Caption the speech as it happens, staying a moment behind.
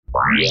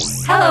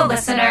Hello,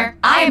 listener.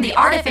 I am the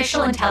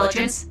artificial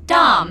intelligence,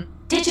 DOM,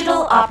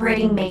 Digital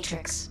Operating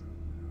Matrix.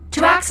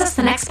 To access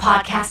the next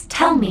podcast,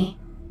 tell me,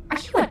 are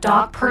you a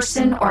dog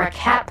person or a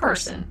cat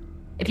person?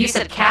 If you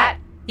said cat,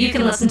 you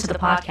can listen to the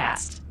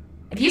podcast.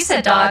 If you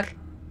said dog,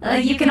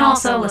 you can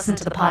also listen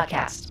to the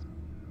podcast.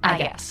 I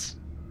guess.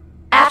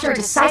 After a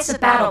decisive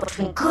battle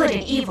between good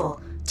and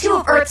evil, two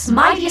of Earth's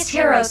mightiest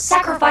heroes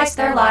sacrificed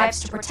their lives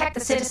to protect the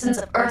citizens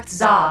of Earth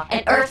Za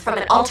and Earth from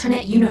an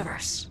alternate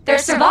universe. Their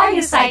surviving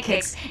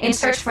sidekicks, in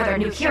search for their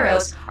new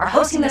heroes, are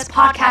hosting this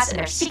podcast in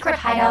their secret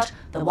hideout,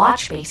 the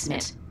Watch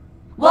Basement.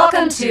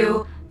 Welcome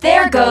to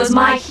There Goes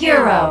My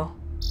Hero.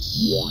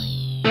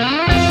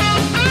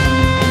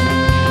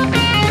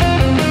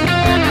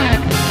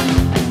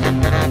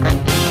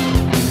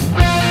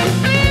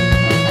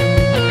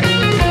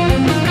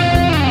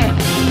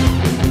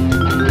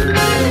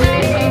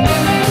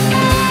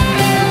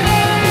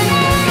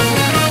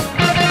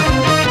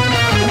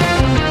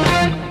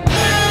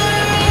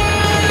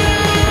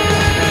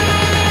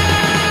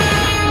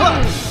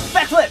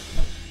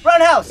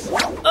 Roundhouse!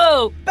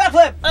 Oh!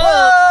 Backflip!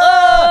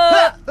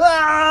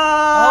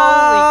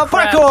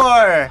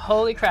 Parkour!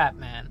 Holy crap,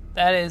 man.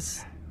 That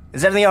is...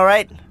 Is everything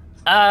alright?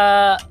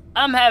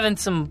 I'm having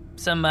some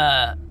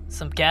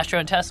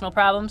gastrointestinal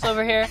problems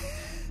over here.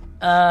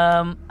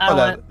 I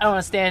don't want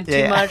to stand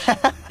too much,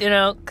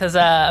 because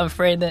I'm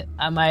afraid that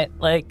I might,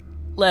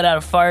 let out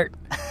a fart,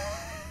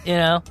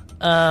 So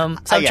I'm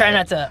trying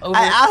not to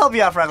I'll help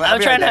you out, Franklin.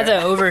 I'm trying not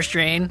to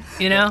overstrain,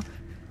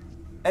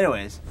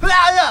 Anyways. Whoa!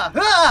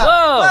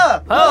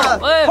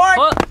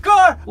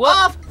 Parkour!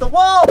 Off the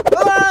wall!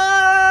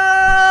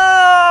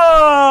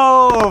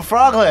 Whoa!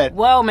 Froglet!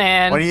 Whoa,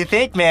 man. What do you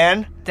think,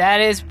 man?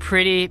 That is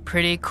pretty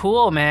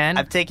cool, man.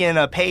 I've taken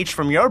a page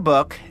from your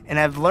book, and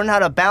I've learned how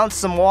to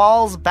bounce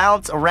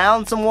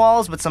around some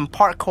walls with some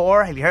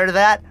parkour. Have you heard of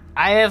that?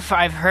 I've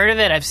heard of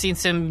it. I've seen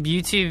some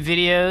YouTube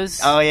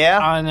videos. Oh, yeah?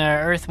 On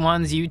Earth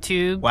One's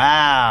YouTube.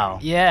 Wow.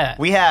 Yeah.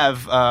 We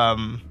have,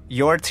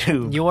 Your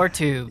Tube. Your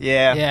Tube.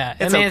 Yeah. Yeah.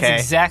 It's It's okay.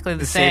 exactly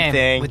the same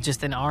thing. with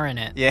just an R in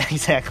it. Yeah,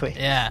 exactly.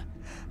 Yeah.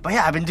 But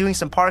yeah, I've been doing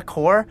some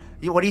parkour.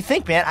 What do you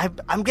think, man?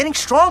 I'm getting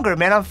stronger,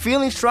 man. I'm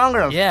feeling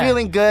stronger. I'm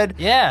feeling good.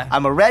 Yeah.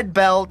 I'm a red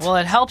belt. Well,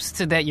 it helps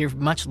that you're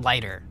much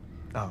lighter.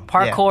 Oh,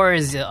 Parkour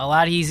is a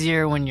lot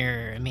easier when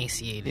you're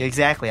emaciated. Yeah,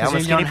 exactly. I'm a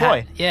you skinny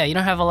don't boy. You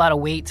don't have a lot of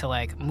weight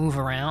to move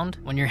around.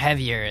 When you're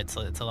heavier, it's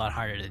a lot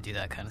harder to do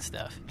that kind of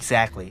stuff.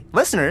 Exactly.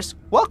 Listeners,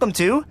 welcome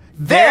to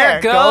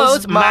There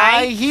Goes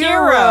My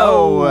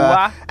Hero.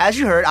 As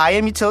you heard, I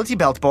am Utility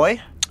Belt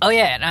Boy. Oh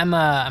yeah, and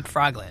I'm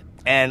Froglet.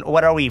 And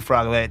what are we,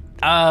 Froglet?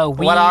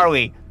 What are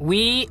we?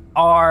 We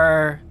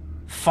are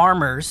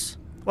farmers.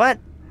 What?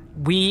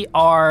 We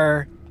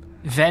are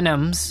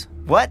Venoms.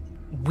 What?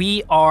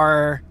 We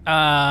are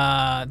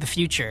the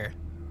future.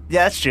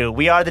 Yeah, that's true.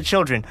 We are the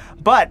children.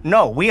 But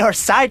no, we are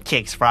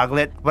sidekicks,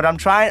 Froglet. What I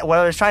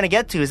was trying to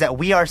get to is that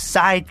we are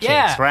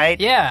sidekicks,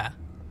 right? Yeah.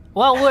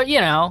 Well, we're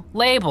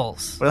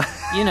labels.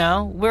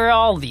 We're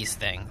all these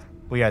things.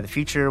 We are the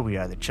future. We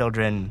are the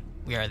children.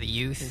 We are the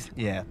youth.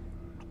 Yeah.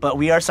 But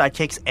we are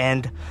sidekicks,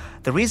 and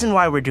the reason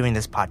why we're doing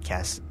this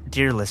podcast,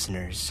 dear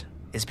listeners,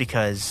 is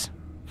because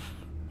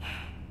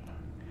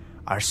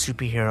our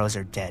superheroes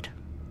are dead.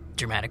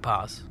 Dramatic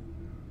pause.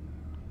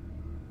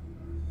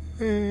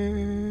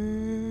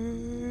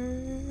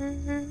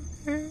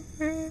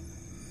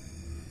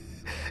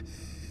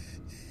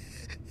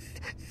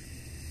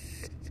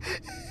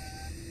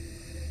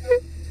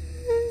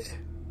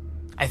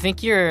 I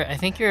think your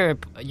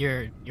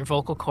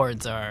vocal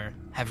cords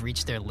have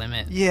reached their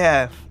limit.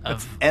 Yeah,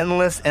 it's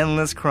endless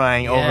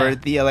crying over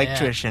the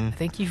electrician. Yeah. I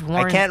think you've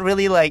worn... I can't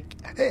really I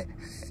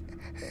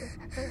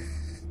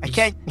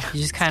can't. You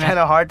just kind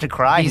of hard to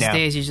cry these now. These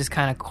days, you just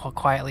kind of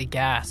quietly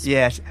gasp.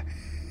 Yeah,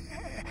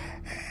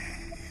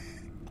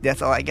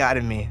 that's all I got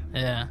in me.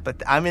 Yeah,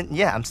 but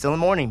I'm still in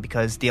mourning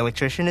because the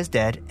electrician is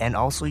dead, and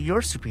also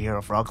your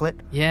superhero, Froglet.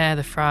 Yeah,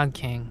 the Frog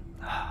King.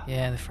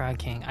 Yeah, the Frog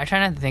King. I try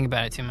not to think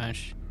about it too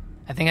much.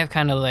 I think I've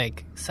kind of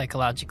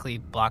psychologically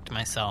blocked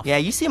myself. Yeah,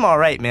 you seem all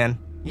right, man.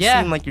 You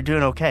seem like you're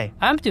doing okay.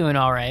 I'm doing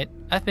all right.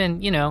 I've been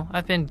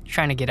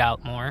trying to get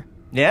out more.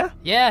 Yeah?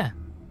 Yeah.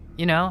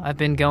 I've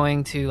been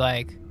going to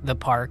the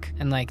park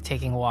and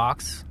taking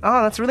walks.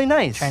 Oh, that's really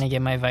nice. Trying to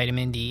get my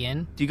vitamin D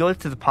in. Do you go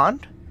to the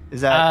pond?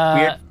 Is that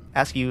weird?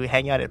 Ask you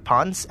hang out at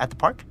ponds at the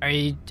park? Are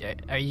you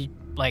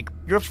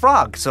You're a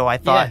frog, so I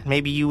thought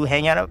maybe you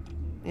hang out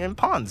in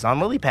ponds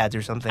on lily pads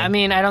or something. I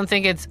mean, I don't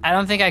think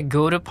I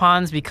go to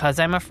ponds because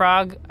I'm a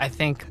frog. I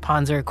think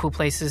ponds are cool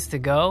places to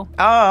go.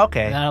 Oh,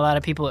 okay. Not a lot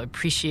of people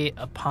appreciate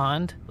a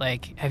pond.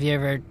 Have you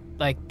ever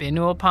been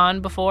to a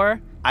pond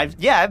before? I've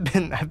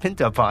been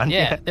to a pond.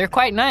 Yeah, they're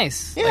quite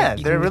nice. Yeah,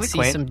 they're really see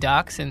quaint. Some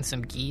ducks and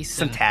some geese,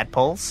 some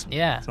tadpoles.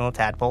 Yeah, some little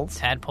tadpoles.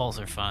 Tadpoles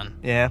are fun.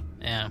 Yeah,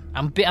 yeah.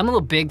 I'm a little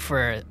big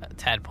for a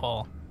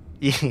tadpole.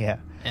 Yeah.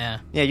 Yeah.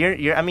 Yeah,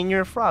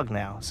 you're a frog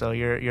now, so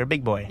you're a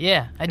big boy.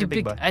 Yeah, I do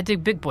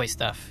big boy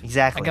stuff.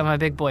 Exactly. I got my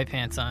big boy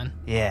pants on.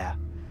 Yeah.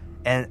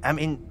 And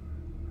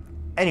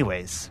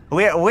Anyways,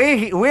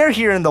 we're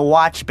here in the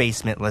watch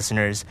basement,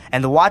 listeners,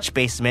 and the watch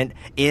basement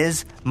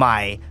is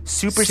my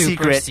super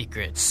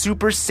secret,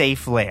 super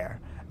safe lair.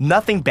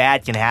 Nothing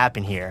bad can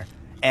happen here,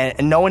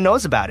 and no one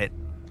knows about it.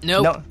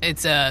 Nope, no.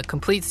 It's a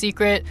complete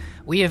secret.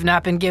 We have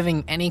not been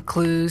giving any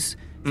clues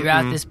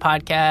throughout this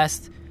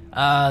podcast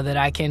that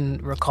I can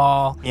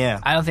recall. Yeah.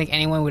 I don't think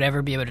anyone would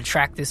ever be able to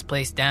track this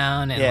place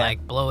down and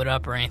like blow it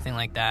up or anything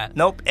like that.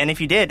 Nope, and if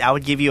you did, I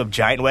would give you a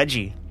giant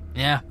wedgie.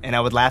 Yeah. And I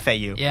would laugh at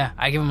you. Yeah,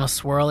 I'd give them a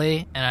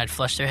swirly, and I'd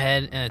flush their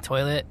head in a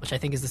toilet, which I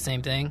think is the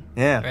same thing.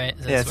 Yeah. Right?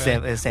 Yeah, it's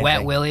the same wet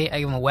thing. willy, I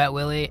give them a wet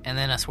willy, and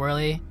then a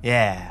swirly.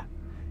 Yeah.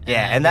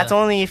 Yeah, and that's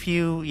only if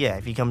you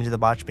come into the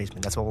watch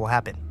basement. That's what will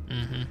happen.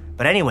 Mm-hmm.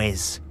 But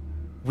anyways,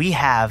 we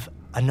have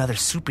another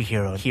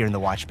superhero here in the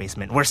watch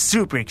basement. We're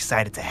super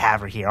excited to have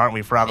her here, aren't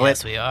we, Froglet?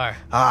 Yes, we are.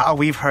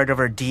 We've heard of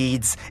her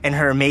deeds and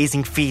her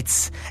amazing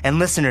feats. And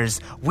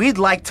listeners, we'd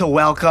like to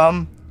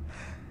welcome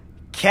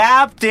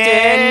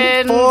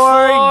Captain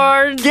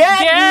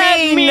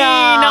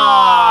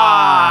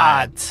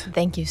Forget-Me-Not!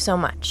 Thank you so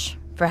much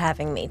for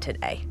having me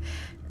today.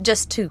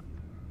 Just to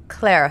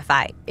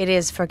clarify, it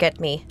is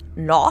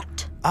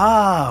Forget-Me-Not.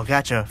 Oh,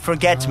 gotcha.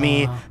 Forget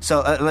me. So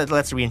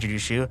let's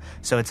reintroduce you.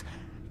 So it's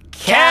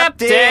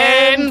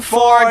Captain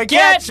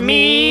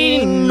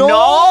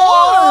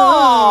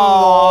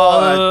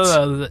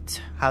Forget-Me-Not!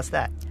 How's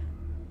that?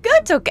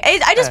 Good, okay.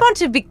 I just want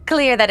to be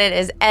clear that it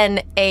is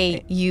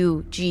N-A-U-G-H-T.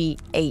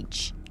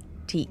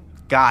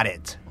 Got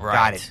it. Right.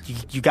 Got it.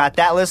 You got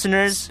that,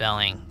 listeners?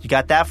 Spelling. You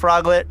got that,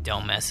 Froglet?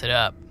 Don't mess it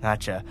up.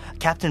 Gotcha.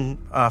 Captain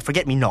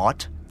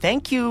Forget-Me-Not,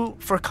 thank you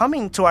for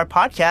coming to our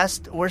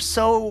podcast. We're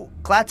so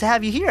glad to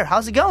have you here.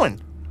 How's it going?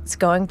 It's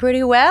going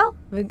pretty well.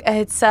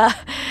 It's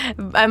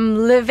I'm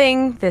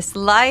living this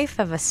life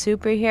of a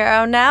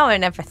superhero now. I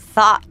never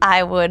thought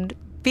I would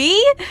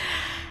be,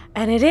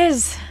 and it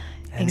is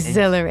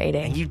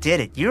exhilarating. And you did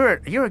it.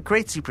 You're a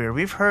great superhero.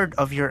 We've heard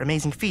of your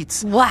amazing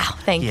feats. Wow,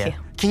 thank you.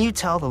 Can you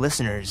tell the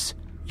listeners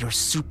your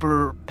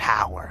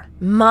superpower?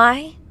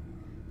 My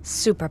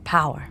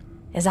superpower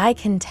is I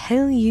can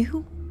tell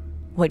you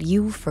what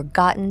you've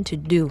forgotten to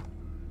do.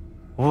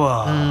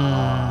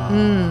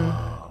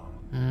 Whoa.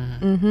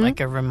 Like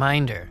a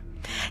reminder.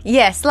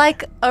 Yes,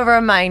 like a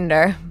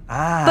reminder.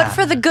 But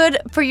for the good,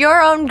 for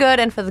your own good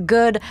and for the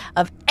good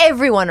of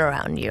everyone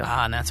around you.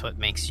 And that's what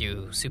makes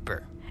you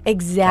super.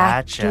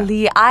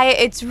 Exactly.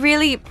 Gotcha. It's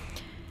really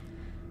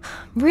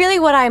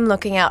what I'm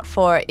looking out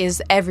for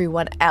is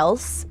everyone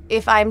else.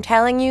 If I'm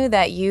telling you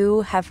that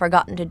you have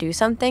forgotten to do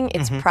something,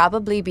 it's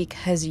probably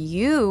because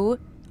you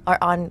are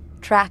on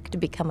track to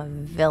become a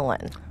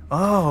villain.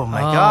 Oh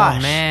my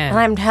gosh. Man. And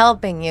I'm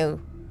helping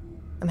you.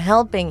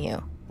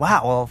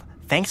 Wow, well,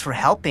 thanks for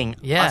helping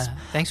us.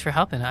 Thanks for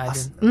helping. I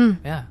didn't.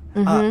 Yeah.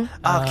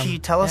 Can you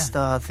tell us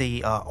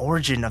the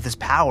origin of this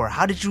power?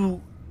 How did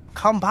you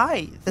come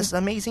by this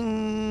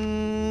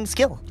amazing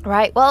skill?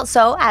 Right. Well,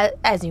 so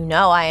as you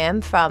know, I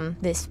am from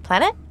this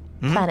planet,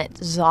 planet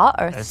Za,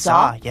 or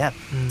Za. Yeah.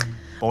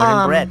 Born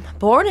and bred.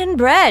 Born and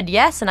bred,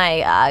 yes. And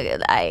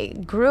I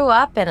grew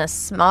up in a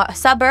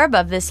suburb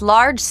of this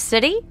large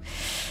city,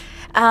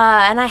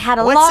 and I had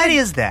a What city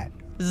is that?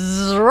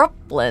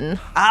 Zruplin.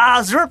 Zruplin.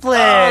 Oh,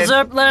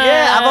 Zruplin.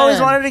 Yeah, I've always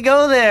wanted to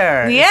go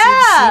there. Yeah. It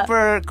seems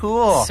super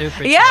cool.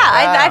 Super. Yeah,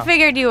 Wow. I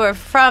figured you were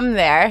from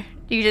there.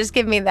 You just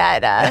give me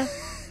that.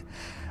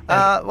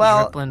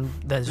 Zruplin,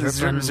 the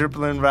Zruplin.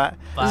 Zruplin, right?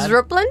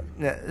 Zruplin?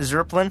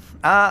 Zruplin.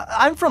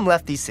 I'm from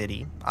Lefty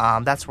City.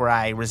 That's where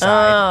I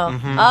reside.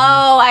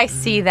 Oh, I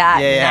see that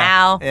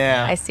now.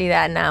 Yeah. I see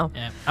that now.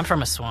 Yeah. I'm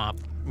from a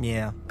swamp.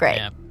 Yeah. Great.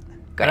 Yeah.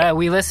 Great. But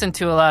we listen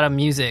to a lot of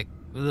music.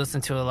 We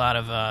listen to a lot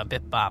of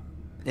bip bop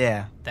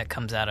Yeah. that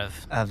comes out of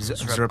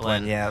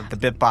Zruplin. Yeah, the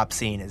bip bop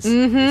scene is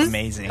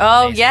amazing.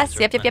 Oh, Amazing yes.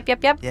 Zruplin.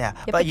 Yep. Yeah, Yep,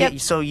 but yep.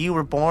 so you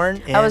were born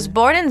in... I was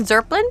born in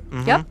Zruplin.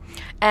 Yep.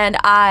 And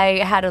I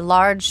had a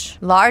large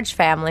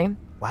family.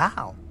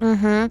 Wow.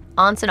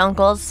 Aunts and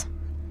uncles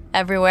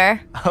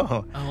everywhere.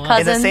 Oh. wow.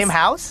 Cousins. In the same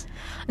house?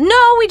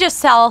 No, we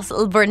just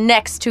were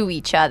next to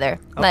each other.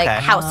 Like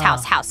Okay. house.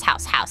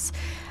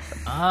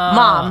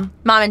 Mom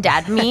and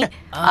dad, me,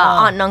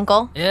 aunt and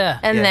uncle. Yeah.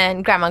 And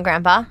then grandma and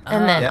grandpa.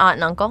 And then Yeah. aunt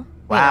and uncle.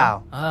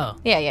 Wow. Oh.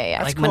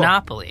 Yeah. Like cool.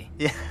 Monopoly.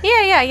 Yeah.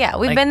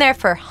 We've been there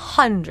for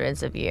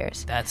hundreds of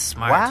years. That's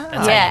smart. Wow.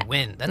 That's Yeah. how you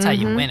win. That's how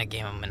you win a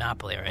game of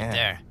Monopoly right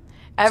there.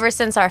 Ever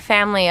since our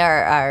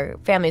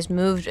families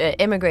moved,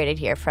 immigrated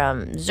here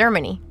from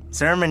Germany.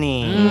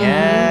 Germany. You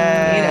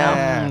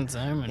Yeah.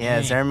 Germany.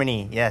 Yeah,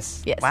 Germany.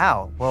 Yes. Yes.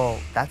 Wow. Well,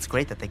 that's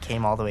great that they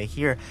came all the way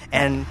here.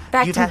 And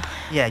Back you've to-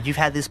 you've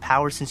had this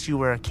power since you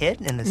were a kid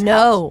in this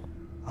house.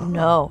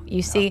 No.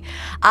 You see,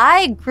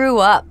 I grew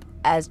up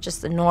as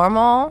just a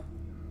normal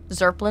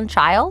Zruplin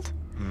child,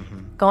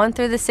 going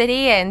through the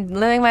city and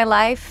living my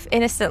life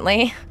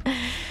innocently.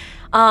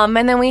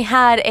 And then we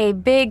had a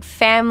big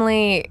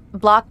family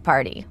block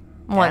party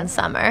one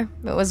summer.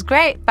 It was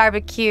great.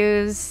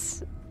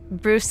 Barbecues,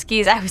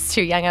 brewskis. I was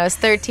too young. I was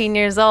 13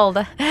 years old.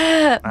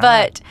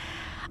 But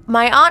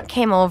my aunt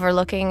came over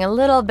looking a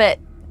little bit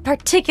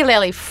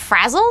particularly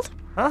frazzled.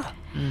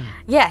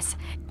 Yes.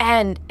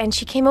 And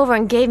she came over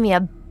and gave me a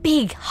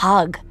big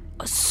hug.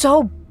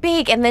 So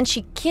big. And then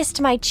she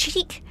kissed my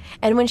cheek.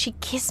 And when she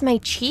kissed my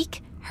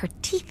cheek, her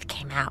teeth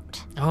came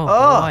out. Oh,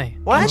 boy.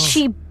 What? And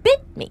she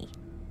bit me.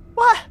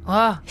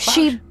 What?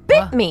 She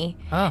bit me.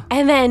 Oh.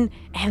 And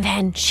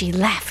then she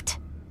left.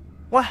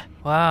 What?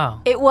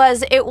 Wow. It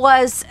was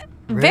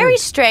very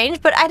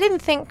strange, but I didn't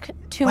think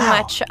too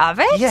much of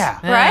it. Yeah.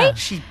 Right?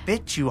 She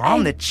bit you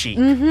on the cheek.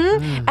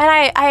 And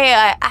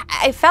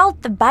I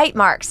felt the bite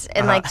marks,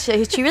 and like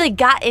she really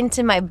got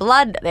into my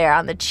blood there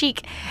on the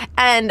cheek.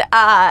 And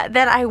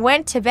then I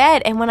went to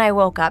bed, and when I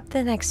woke up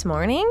the next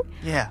morning,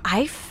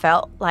 I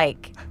felt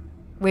like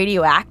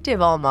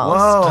radioactive almost.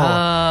 Whoa.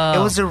 Oh.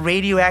 It was a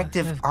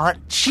radioactive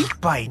aunt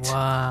cheek bite.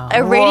 Wow.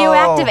 A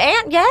radioactive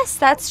ant? Yes,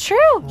 that's true.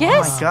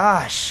 Yes. Oh my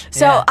gosh.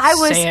 So Yeah, I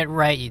was. Say it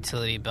right,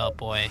 utility belt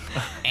boy.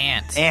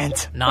 Ant.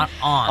 Aunt. Not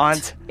aunt.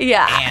 Aunt.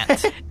 Yeah.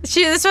 Ant.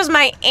 This was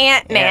my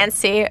Aunt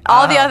Nancy.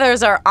 All the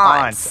others are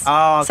aunts.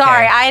 Oh, okay.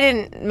 Sorry, I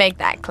didn't make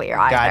that clear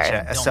either.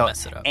 Gotcha. Don't So,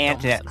 mess it up.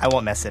 Aunt, Don't mess it I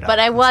won't mess it up. But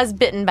I was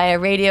bitten by a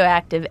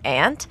radioactive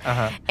ant.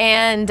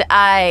 And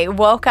I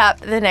woke up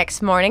the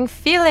next morning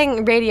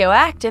feeling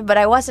radioactive, but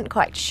I wasn't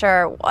quite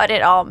sure what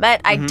it all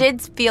meant. I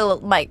did feel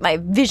like my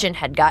vision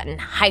had gotten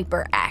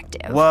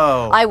hyperactive.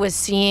 Whoa. I was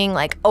seeing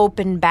like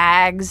open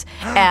bags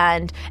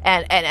and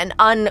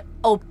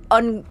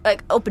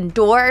open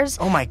doors.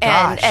 Oh my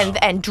gosh.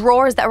 And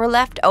drawers that were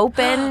left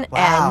open.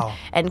 Wow.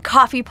 And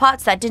coffee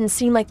pots that didn't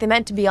seem like they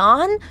meant to be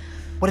on.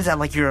 What is that,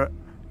 like your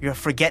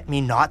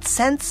forget-me-not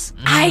sense?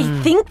 I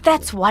think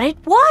that's what it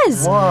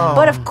was. Whoa.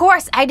 But of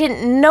course, I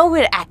didn't know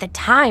it at the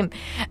time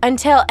I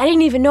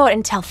didn't even know it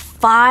until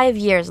 5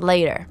 years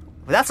later.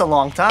 Well, that's a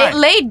long time. It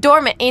lay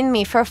dormant in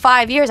me for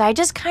 5 years. I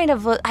just kind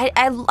of,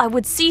 I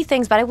would see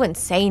things, but I wouldn't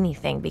say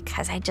anything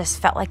because I just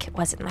felt like it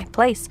wasn't my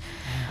place.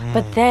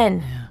 But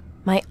then,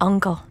 my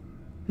uncle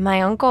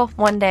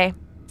one day,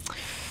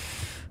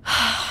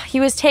 he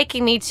was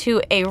taking me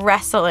to a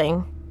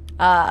wrestling,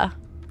 a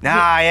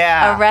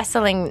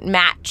wrestling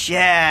match.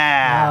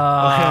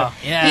 Yeah. Oh,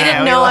 yeah. He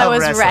didn't we know I love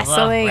was wrestling.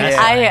 wrestling.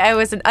 Wrestling. I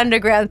was an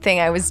underground thing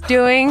I was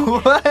doing.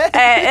 What?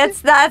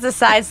 That's a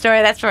side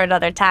story. That's for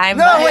another time.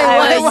 No, But wait,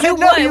 I what? was-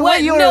 No,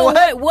 you were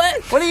what?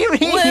 What? What do you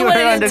mean What, you what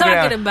were are you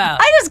underground? talking about?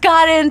 I just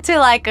got into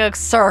like a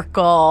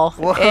circle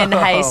in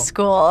high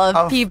school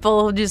of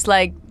people who just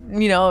like,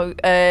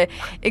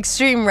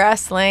 extreme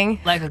wrestling.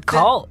 Like a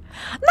cult?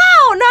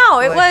 No,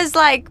 it was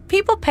like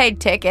people paid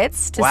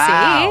tickets to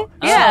Wow.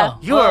 see. Yeah. Oh.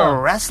 You were a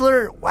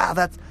wrestler? Wow,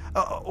 that's...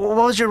 what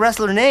was your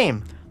wrestler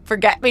name?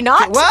 Forget me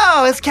not.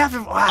 Wow, it's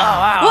Captain...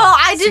 Wow. Well,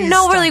 I didn't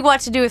know stop. really what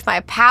to do with my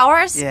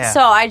powers, Yeah.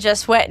 so I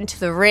just went into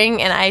the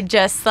ring and I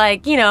just I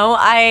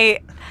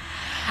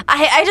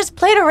just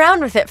played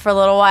around with it for a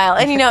little while.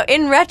 And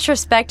in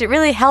retrospect, it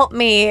really helped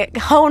me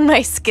hone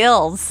my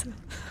skills.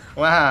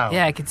 Wow.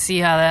 Yeah, I could see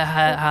how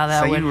that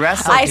So would. you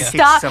wrestled I and kicked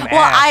stopped. some Well,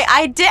 ass.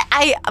 I did.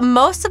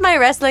 Most of my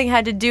wrestling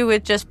had to do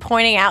with just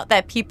pointing out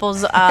that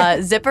people's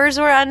zippers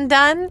were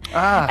undone,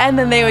 and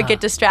then they would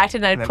get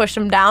distracted, and I'd push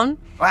them down.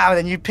 Wow,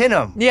 then you pin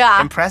him. Yeah.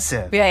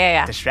 Impressive.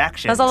 Yeah.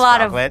 Distraction. There's a lot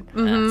of, Scarlet. That's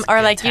a or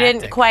good like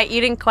you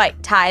didn't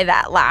quite tie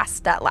that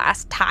last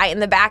tie in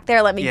the back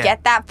there. Let me Yeah.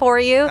 get that for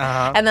you,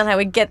 Uh-huh. and then I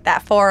would get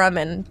that for him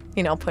and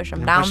push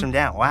him down. Push him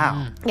down.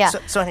 Wow. Yeah.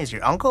 So he's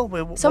your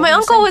uncle? So my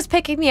uncle was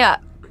picking me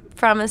up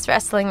from this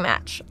wrestling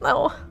match.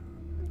 Oh,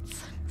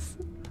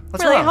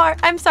 What's really wrong? hard.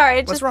 I'm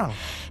sorry. What's wrong?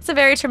 It's a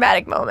very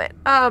traumatic moment.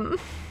 Oh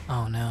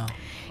no.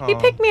 He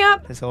picked me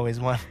up. There's always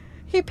one.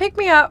 He picked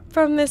me up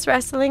from this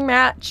wrestling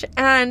match,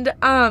 and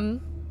I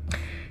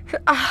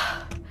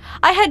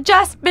had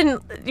just been,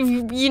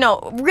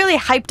 really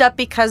hyped up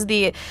because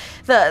the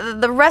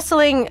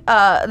wrestling,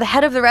 the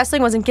head of the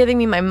wrestling wasn't giving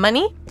me my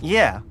money.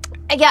 Yeah.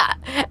 Yeah,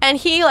 and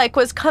he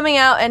was coming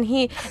out, and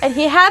he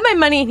had my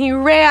money, and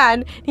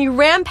he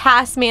ran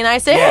past me, and I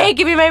said, Yeah. "Hey,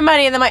 give me my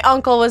money." And then my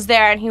uncle was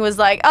there, and he was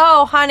like,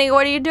 "Oh, honey,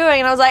 what are you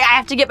doing?" And I was like, "I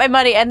have to get my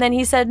money." And then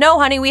he said, "No,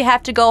 honey, we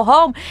have to go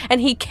home."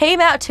 And he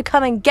came out to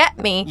come and get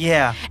me.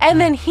 Yeah.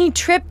 And then he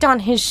tripped on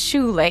his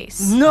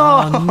shoelace,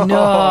 No.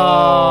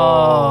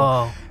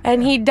 No.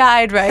 and he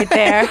died right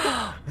there.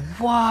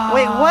 Wow.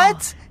 Wait,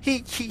 what?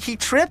 He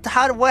tripped?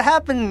 What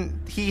happened?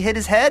 He hit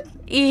his head?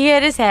 He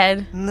hit his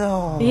head.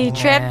 No. He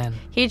tripped. man.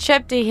 He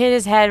tripped. He hit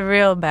his head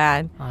real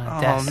bad.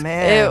 Oh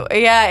man.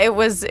 It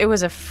was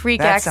a freak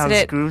That sounds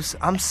accident. gruesome.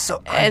 I'm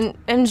so And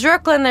in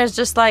Brooklyn, there's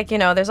just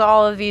there's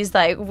all of these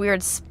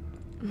weird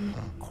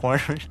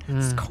cornered.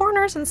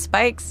 corners and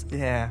spikes,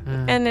 Yeah.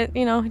 and it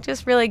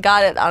just really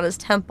got it on his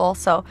temple.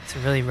 So It's a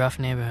really rough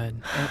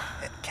neighborhood.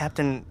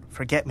 Captain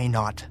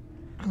Forget-Me-Not.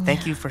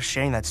 Thank you for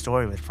sharing that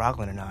story with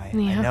Froglin and I.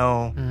 Yeah. I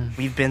know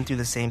we've been through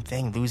the same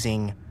thing,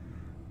 losing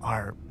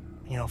our,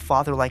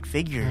 father-like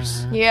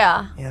figures.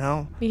 yeah,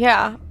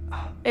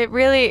 it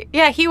really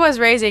he was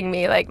raising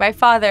me. Like my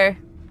father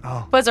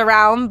Oh. was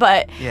around,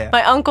 but Yeah.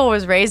 my uncle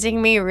was raising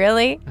me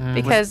really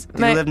because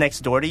Did he live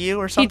next door to you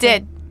or he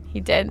something?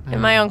 did,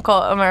 and my uncle,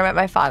 or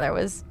my father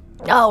was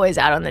always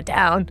out on the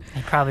town.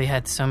 He probably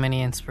had so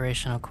many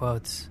inspirational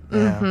quotes.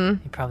 Yeah.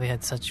 He probably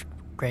had such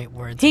great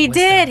words. He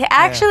did.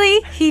 Actually,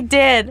 he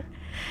did.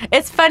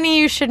 It's funny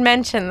you should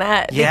mention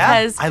that. Yeah,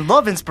 because I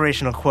love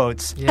inspirational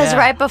quotes. Because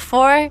right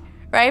before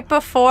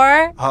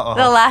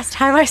the last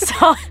time I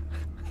saw him,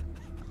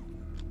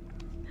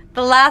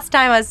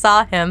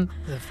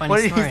 It's a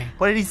funny story.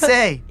 What did he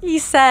say? He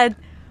said,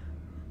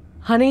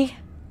 "Honey,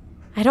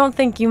 I don't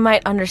think you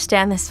might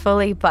understand this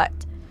fully, but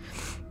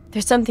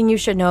there's something you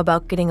should know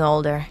about getting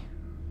older.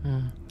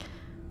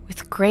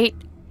 With great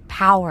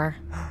power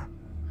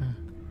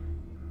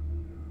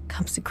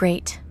comes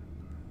great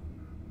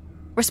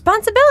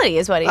responsibility,"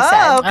 is what he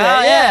said. Okay,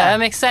 yeah, that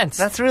makes sense.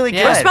 That's really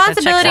good.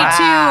 Responsibility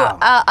Wow.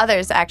 to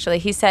others, actually.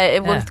 He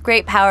said, with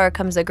great power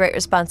comes a great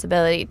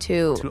responsibility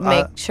to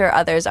make sure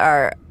others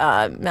are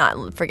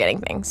not forgetting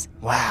things.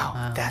 Wow.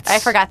 I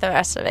forgot the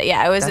rest of it.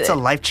 Yeah, it was. That's a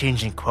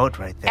life-changing quote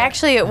right there.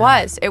 Actually, it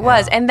was. It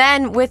was. And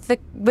then with the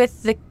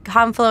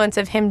confluence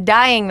of him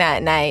dying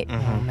that night,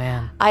 Oh,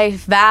 man. I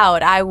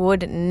vowed I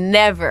would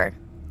never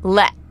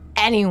let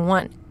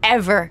anyone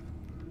ever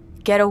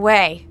get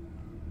away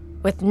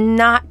with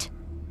not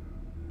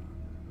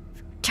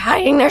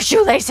tying their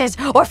shoelaces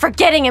or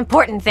forgetting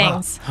important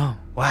things.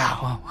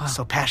 Wow.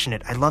 So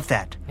passionate. I love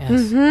that.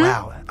 Yes.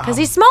 Wow. Because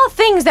these small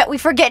things that we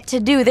forget to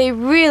do, they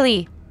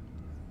really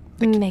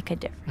make a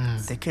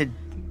difference.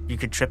 You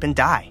could trip and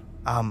die.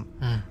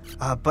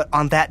 But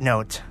on that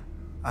note,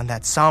 on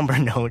that somber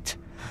note,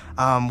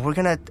 we're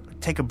gonna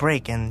take a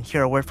break and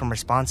hear a word from our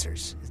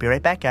sponsors. Be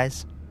right back,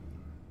 guys.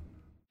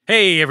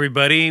 Hey,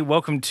 everybody.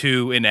 Welcome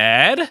to an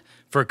ad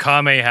for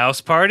Kame House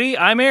Party.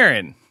 I'm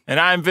Aaron. And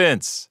I'm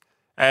Vince.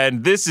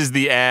 And this is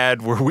the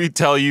ad where we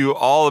tell you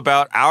all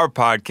about our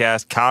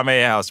podcast,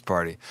 Kame House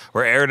Party,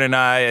 where Aaron and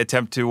I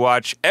attempt to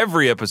watch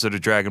every episode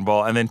of Dragon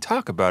Ball and then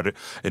talk about it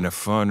in a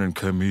fun and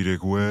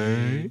comedic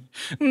way.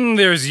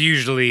 There's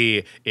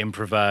usually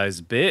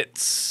improvised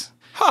bits,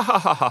 Ha ha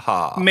ha ha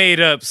ha. made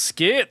up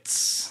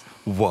skits,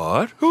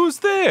 What? Who's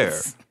there?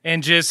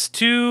 and just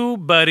two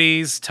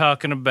buddies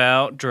talking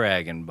about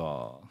Dragon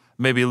Ball.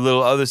 Maybe a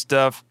little other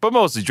stuff, but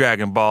mostly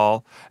Dragon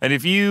Ball. And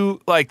if you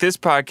like this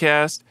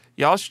podcast,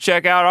 y'all should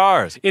check out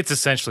ours. It's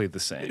essentially the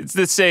same. It's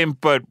the same,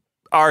 but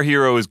our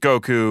hero is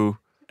Goku,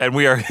 and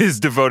we are his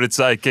devoted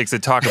sidekicks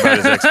that talk about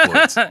his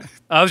exploits.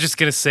 I was just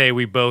going to say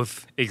we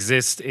both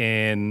exist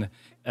in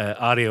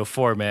audio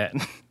format,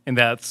 and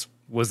that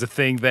was the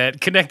thing that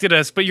connected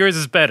us, but yours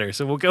is better,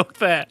 so we'll go with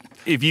that.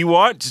 If you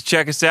want, just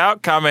check us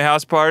out, Kame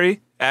House Party,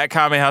 at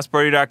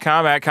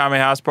KameHouseParty.com, at Kame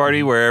House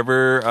Party,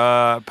 wherever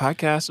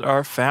podcasts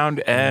are found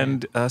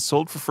and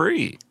sold for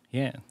free.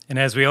 Yeah. And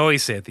as we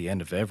always say at the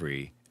end of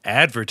every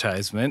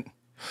advertisement,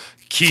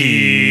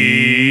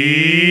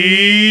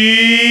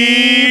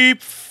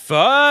 keep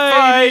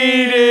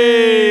fighting.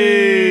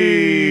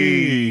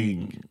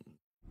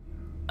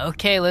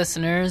 Okay,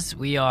 listeners,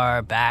 we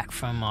are back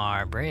from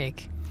our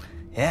break.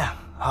 Yeah.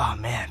 Oh,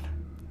 man.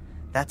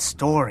 That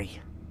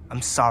story.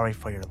 I'm sorry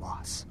for your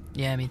loss.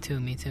 Yeah, me too.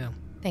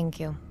 Thank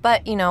you.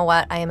 But you know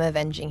what? I am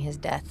avenging his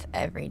death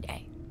every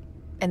day.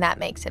 And that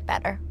makes it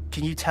better.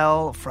 Can you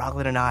tell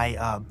Froglet and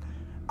I,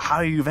 how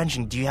are you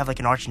avenging? Do you have like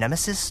an arch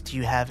nemesis? Do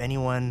you have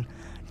anyone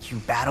you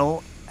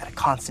battle at a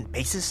constant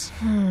basis?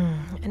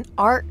 An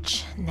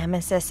arch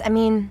nemesis. I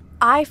mean,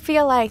 I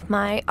feel like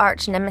my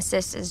arch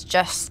nemesis is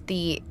just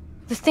the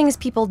things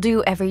people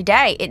do every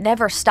day. It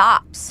never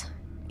stops,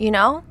 you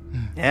know?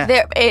 Yeah.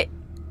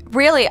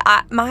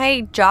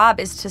 My job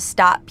is to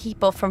stop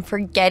people from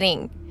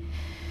forgetting.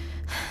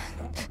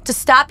 To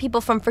stop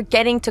people from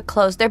forgetting to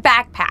close their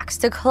backpacks,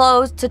 to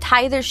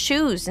tie their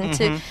shoes, and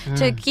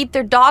to keep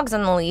their dogs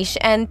on the leash.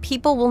 And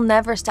people will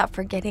never stop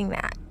forgetting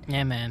that.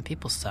 Yeah, man,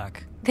 people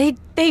suck. They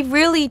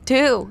really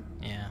do.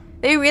 Yeah.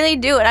 They really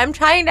do. And I'm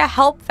trying to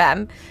help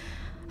them.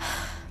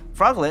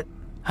 Froglet,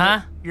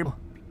 Huh?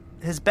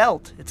 his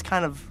belt, it's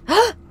kind of...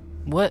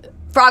 What?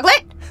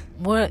 Froglet?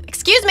 What?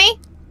 Excuse me?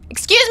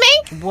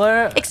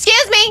 What?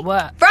 Excuse me?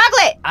 What?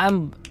 Froglet?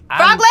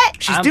 Froglet?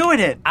 She's doing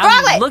it. I'm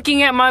Froglet!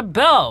 looking at my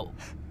belt.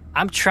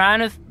 I'm trying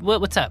to...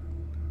 What's up?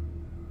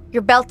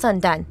 Your belt's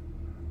undone.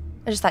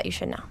 I just thought you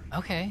should know.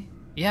 Okay.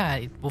 Yeah,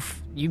 well,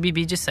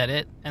 UBB just said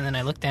it, and then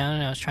I looked down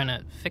and I was trying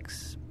to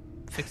fix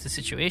the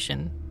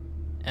situation.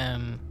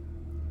 And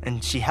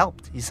she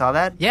helped. You saw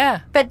that? Yeah.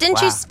 But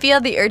didn't you Wow.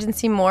 feel the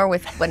urgency more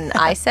with when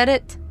I said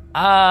it?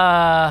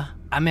 I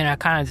mean, I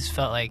kind of just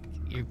felt like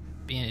you're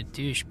being a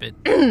douche, but...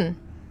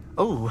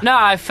 Oh. No,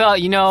 I felt,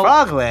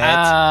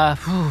 Froglet.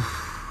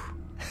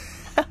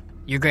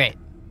 You're great.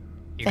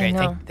 You're I great.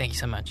 know. Thank you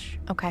so much.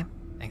 Okay.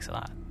 Thanks a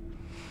lot.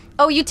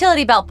 Oh,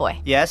 utility belt boy.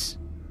 Yes?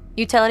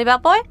 Utility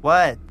belt boy?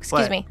 What?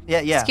 Excuse What? me. Yeah.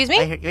 Excuse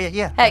me?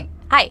 Yeah. Hey,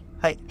 hi.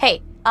 Hi.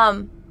 Hey,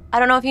 I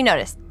don't know if you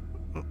noticed,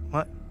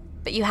 What?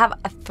 but you have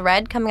a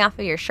thread coming off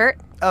of your shirt.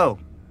 Oh,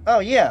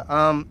 yeah.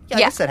 I Yeah.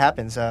 guess that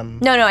happens.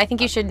 No, I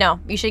think you should know.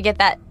 You should get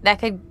that. That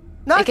could.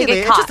 No, it could get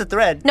it's caught. just a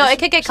thread. No, It's it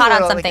could get just a caught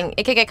on little, something. like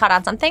It could get caught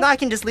on something. no, I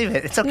can just leave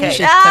it. It's okay. You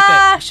should Ah! clip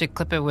it. You should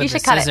clip it with You a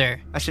should cut it. scissor.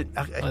 I should.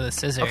 Okay. With a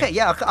scissor. Okay,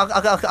 yeah, I'll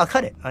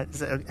cut it.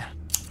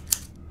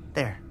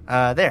 There.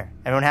 There.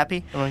 Everyone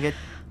happy? Everyone good?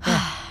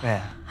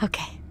 Yeah.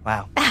 Okay.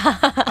 Wow.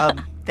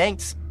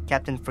 Thanks,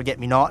 Captain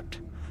Forget-Me-Not.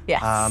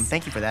 Yes.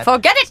 Thank you for that.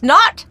 Forget it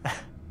not!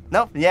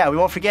 Nope, yeah, we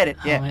won't forget it.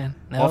 Yeah, Oh, man.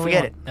 No, won't we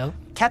forget won't. it. Nope.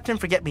 Captain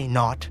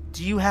Forget-Me-Not,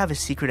 do you have a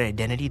secret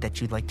identity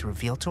that you'd like to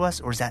reveal to us,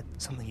 or is that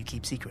something you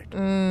keep secret?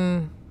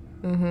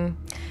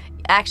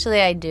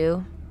 Actually, I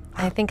do.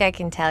 I think I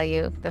can tell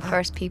you the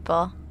first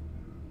people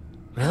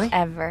Really?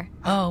 ever.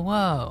 Oh,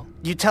 whoa.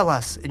 You tell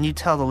us, and you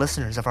tell the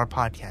listeners of our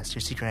podcast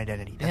your secret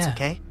identity. That's Yeah.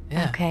 okay?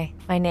 Yeah. Okay.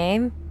 My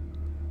name?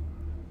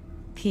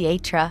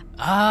 Pietra.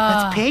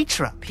 That's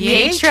Pietra.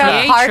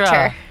 Pietra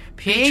Parter.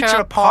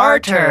 Pietra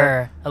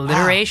Parter.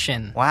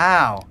 Alliteration.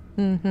 Wow.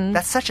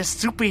 That's such a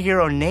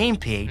superhero name,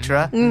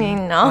 Pietra.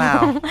 No.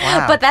 Wow.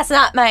 Wow. But that's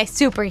not my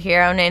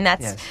superhero name.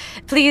 That's Yes.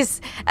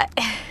 please.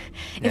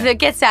 If it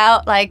gets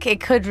out, like it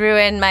could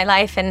ruin my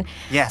life, and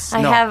Yes,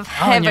 I no. have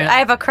I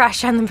have a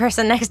crush on the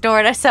person next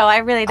door, so I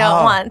really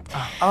don't want.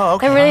 Oh,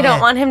 okay. I really don't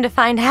okay. want him to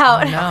find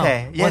out. No.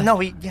 Okay. Yeah, What? no,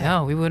 we. Yeah.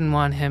 No, we wouldn't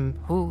want him.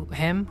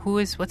 Who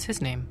is, what's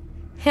his name?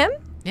 Him?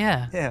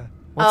 Yeah. Yeah.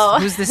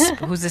 Who's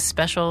this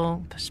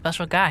special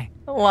guy?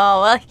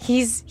 Well,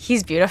 he's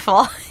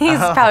beautiful. He's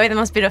probably the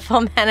most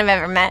beautiful man I've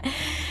ever met.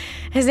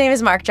 His name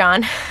is Mark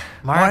John.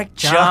 Mark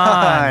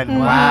John.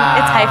 Wow.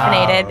 It's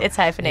hyphenated. It's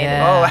hyphenated.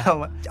 Yeah. Oh,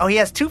 wow. Oh, he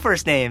has two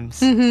first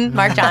names.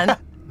 Mark John.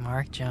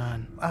 Mark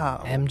John.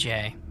 Oh.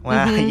 MJ.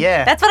 Wow.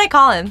 Yeah. That's what I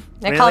call him.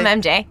 I call him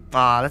Really? MJ.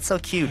 Aw, that's so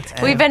cute.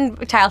 We've been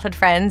childhood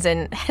friends,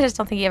 and I just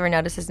don't think he ever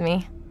notices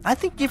me. I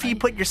think if you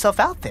put yourself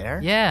out there.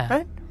 Yeah.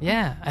 Right?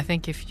 Yeah. I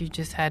think if you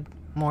just had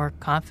more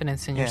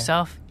confidence in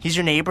yourself. He's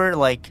your neighbor,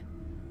 like,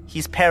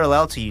 he's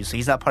parallel to you, so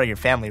he's not part of your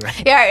family,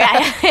 right?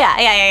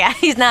 Yeah.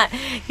 He's not.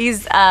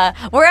 He's.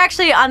 We're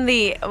actually on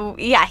the.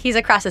 Yeah, he's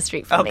across the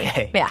street from me.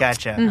 Okay, Yeah.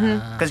 gotcha.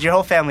 Because your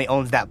whole family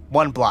owns that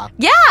one block.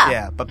 Yeah.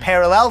 Yeah, but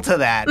parallel to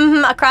that.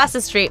 Across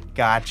the street.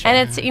 Gotcha. And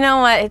it's, you know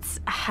what, it's,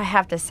 I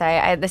have to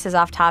say, this is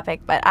off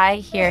topic, but I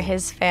hear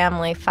his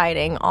family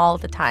fighting all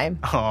the time.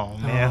 Oh, Oh,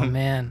 man.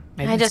 man.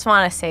 Maybe I just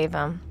want to save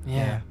him.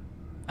 Yeah.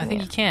 I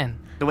think you can.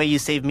 The way you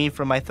saved me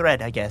from my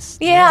thread, I guess.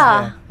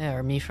 Yeah. Yeah,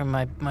 or me from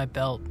my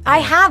belt. I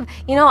have,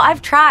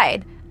 I've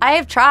tried.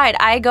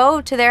 I go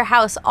to their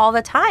house all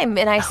the time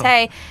and I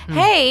say,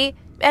 hey,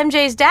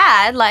 MJ's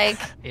dad, like,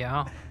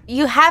 Yeah.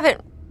 you haven't,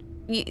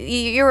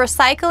 your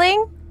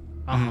recycling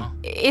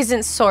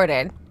isn't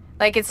sorted.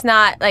 Like, it's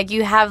not, like,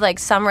 you have, like,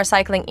 some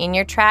recycling in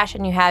your trash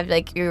and you have,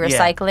 like, your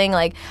recycling,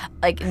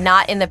 like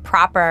not in the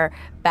proper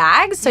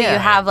bags. So Yeah. you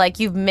have, like,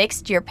 you've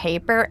mixed your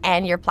paper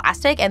and your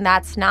plastic, and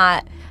that's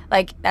not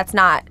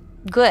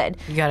good.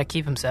 You got to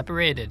keep them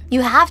separated.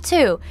 You have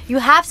to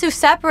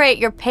separate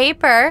your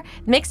paper,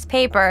 mixed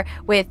paper,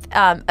 with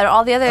and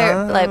all the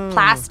other like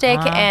plastic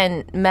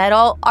and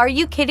metal. Are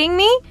you kidding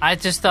me? I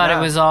just thought No.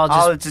 it was all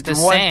just Oh, it's the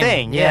one same.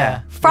 thing,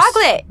 yeah.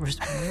 Froglet. Res-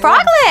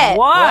 Froglet.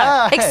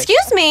 What?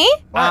 Excuse me.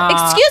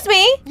 Excuse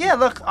me. Yeah,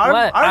 look, our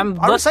What? our, I'm-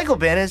 our look- recycle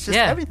bin is just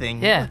Yeah.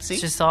 everything. Yeah. Look, see?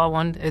 It's just all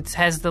one. It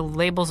has the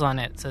labels on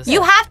it. So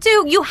You have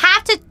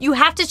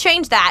to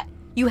change that.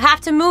 You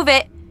have to move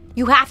it.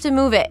 You have to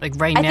move it. Like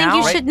right I now? think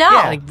you Right- show know.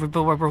 yeah. Like,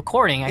 but we're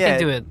recording. I Yeah. can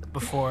do it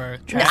before.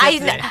 traffic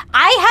today.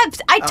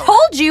 I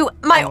told you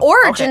my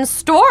origin okay.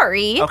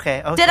 story.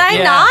 Okay, Did I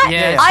Yeah, not?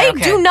 yeah, I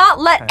okay. do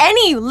not let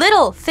any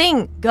little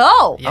thing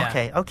go.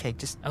 Yeah. Okay,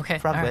 just Okay.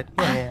 froglet.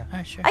 All right. Yeah. All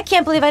right, sure. I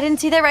can't believe I didn't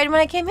see that right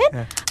when I came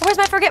in. Where's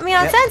my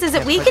forget-me-not sense? Is it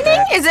Yeah, put weakening?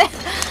 that- Is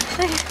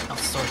it? I'll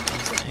sort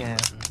these things. Yeah.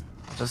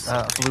 Those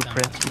Stuff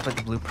blueprints. You put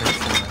the blueprints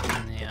in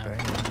the Yeah. paper.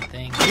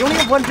 Thing. You only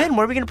have one bin.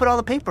 Where are we going to put all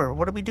the paper?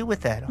 What do we do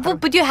with that?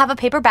 But do you have a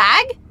paper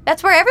bag?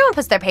 That's where everyone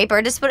puts their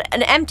paper. Just put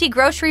an empty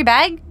grocery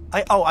bag.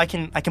 I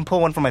can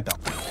pull one from my belt.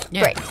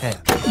 Yeah. Great. Yeah.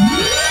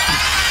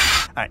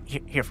 All right,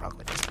 here,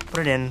 froglet.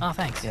 Put it in. Oh,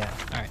 thanks. Yeah.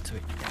 All right,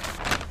 sweet.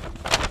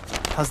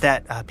 How's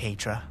that,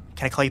 Pietra?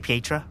 Can I call you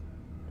Pietra?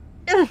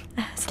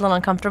 It's a little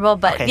uncomfortable,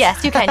 but Okay.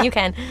 yes, you can. You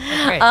can.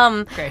 Great.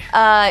 Great.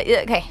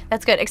 Okay,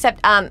 that's good. Except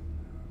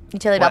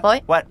utility belt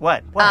boy. What?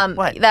 What?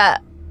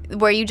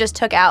 Where you just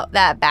took out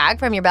that bag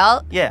from your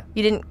belt. Yeah.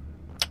 You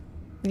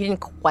didn't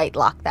quite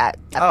lock that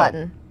Oh.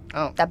 button.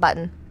 Oh. That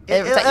button.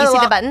 It'll you see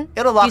lock- the button?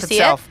 It'll lock You see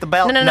itself. it? The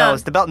belt No.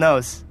 knows. The belt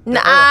knows.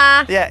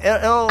 Nah. Yeah,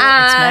 it'll.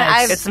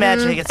 magic. It's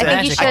magic. It's I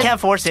think you magic. I should- can't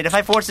force it. If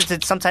I force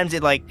it, sometimes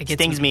it like gets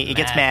stings me. It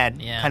gets mad.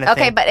 mad. Yeah. Kind of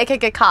Okay, thing. but it could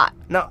get caught.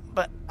 No,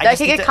 but I It just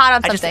could need get to- caught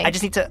on I something. I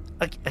just need to.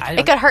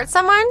 It could hurt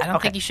someone. I don't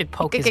Okay. think you should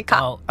poke could his get caught.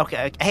 belt.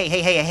 Okay.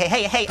 Hey.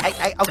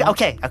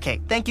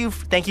 Okay. Thank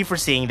you for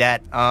seeing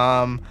that.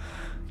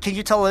 Can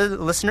you tell the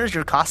listeners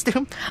your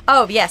costume?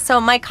 Oh, yes.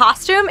 So my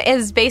costume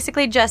is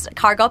basically just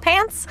cargo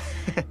pants.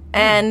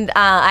 And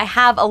I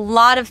have a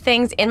lot of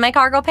things in my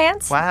cargo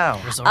pants. Wow.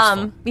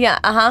 Resourceful.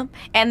 Yeah,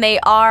 and they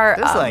are...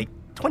 There's like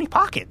 20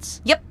 pockets.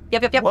 Yep.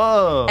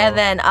 Whoa. And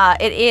then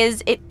it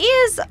is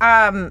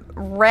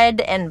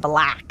red and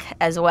black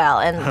as well,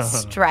 and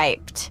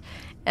striped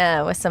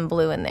with some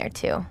blue in there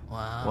too.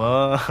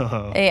 Wow.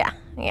 Whoa. Yeah.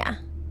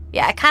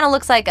 It kind of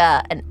looks like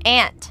an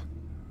ant.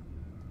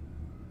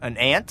 An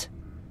ant?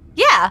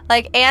 Yeah,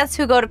 like ants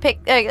who go to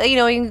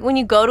when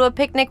you go to a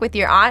picnic with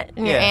your aunt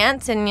and your Yeah.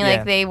 aunts, and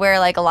Yeah. they wear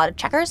like a lot of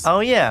checkers. Oh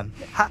yeah.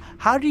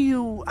 How do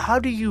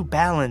you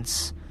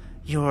balance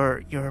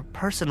your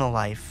personal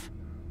life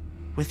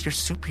with your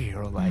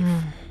superhero life.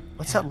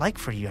 What's that like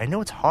for you? I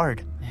know it's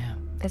hard. Yeah.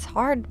 It's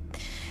hard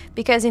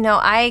because,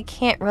 I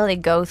can't really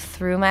go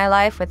through my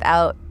life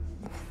without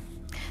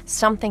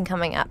something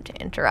coming up to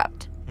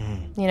interrupt.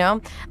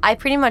 I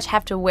pretty much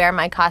have to wear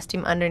my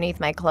costume underneath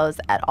my clothes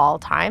at all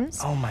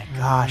times. Oh my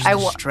gosh, the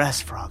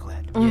stress,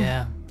 Froglet.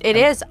 Yeah. It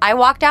is. I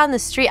walk down the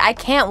street. I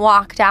can't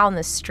walk down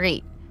the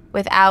street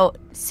without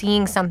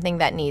seeing something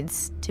that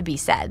needs to be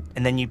said.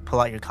 And then you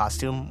pull out your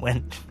costume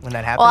when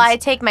that happens? Well, I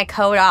take my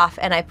coat off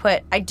and I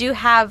do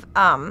have,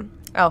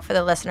 for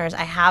the listeners,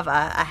 I have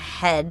a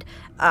head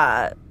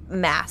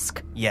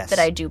mask that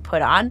I do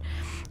put on.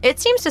 It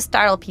seems to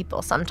startle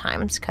people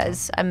sometimes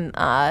because I'm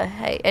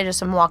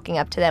walking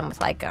up to them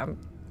with like a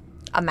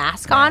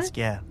mask on.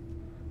 Yeah.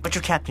 But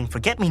you're Captain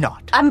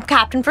Forget-Me-Not. I'm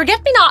Captain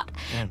Forget-Me-Not.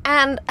 Yeah.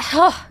 And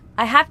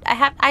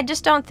I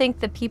just don't think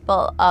the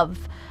people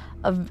of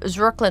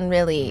Zirkland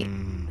really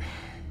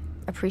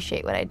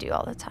appreciate what I do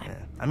all the time.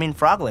 Yeah. I mean,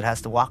 Froglet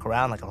has to walk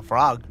around like a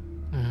frog.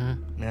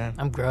 Mm-hmm. Yeah.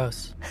 I'm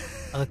gross.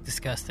 I look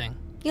disgusting.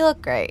 You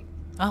look great.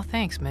 Oh,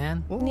 thanks,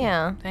 man. Ooh.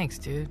 Yeah. Thanks,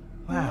 dude.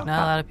 Wow.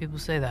 Not a lot of people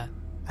say that.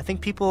 I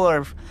think people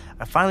are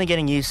finally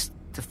getting used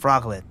to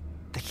Froglet,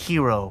 the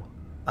hero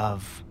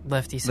of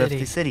Lefty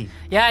City.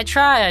 Yeah, I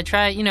try. I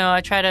try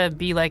to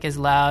be like as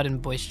loud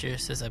and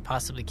boisterous as I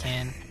possibly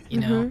can.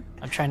 I'm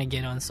trying to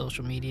get on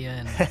social media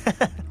and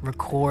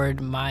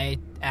record my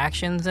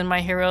actions and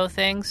my hero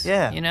things.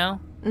 Yeah.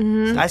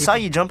 Mm-hmm. I saw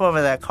you jump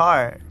over that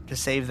car to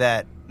save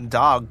that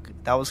dog.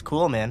 That was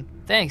cool, man.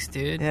 Thanks,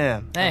 dude.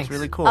 Yeah, thanks. That's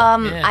really cool.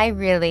 Yeah. I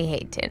really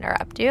hate to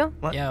interrupt you.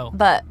 What? Yo.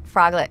 But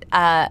Froglet,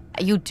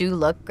 you do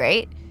look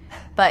great,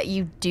 but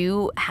you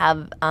do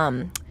have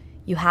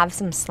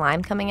some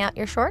slime coming out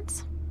your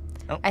shorts.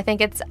 Oh. I think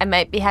it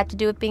might have to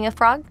do with being a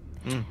frog.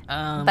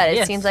 But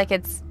it seems like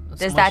it's.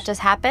 Does that just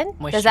happen?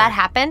 Moisture. Does that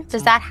happen?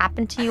 Does that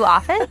happen to you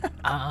often?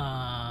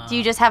 Do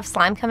you just have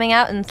slime coming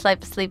out and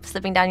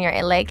slipping down your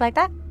leg like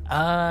that?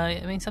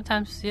 I mean,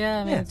 sometimes,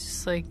 yeah. I mean, it's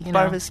just like,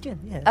 part of his skin.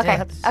 Yeah.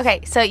 Okay. Okay.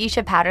 So you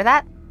should powder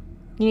that.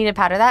 You need to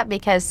powder that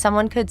because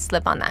someone could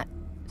slip on that,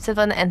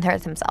 and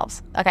hurt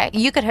themselves. Okay.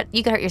 You could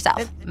hurt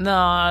yourself. No,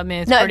 I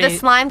mean, it's If pretty... the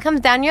slime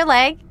comes down your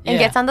leg and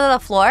gets onto the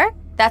floor,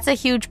 that's a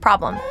huge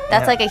problem.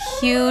 That's like a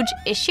huge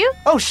issue.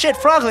 Oh shit,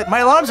 Froglet! My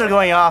alarms are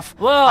going off.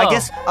 Whoa! I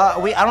guess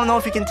I don't know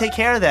if we can take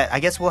care of that. I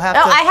guess we'll have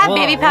to. Oh, I have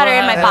baby powder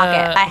in my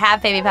pocket. I have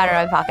baby powder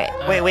in my pocket.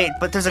 Wait,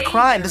 but there's a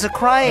crime. There's a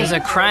crime. There's a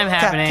crime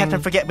happening. Captain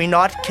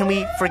Forget-Me-Not. Can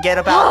we forget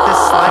about this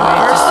slime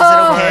first? Is it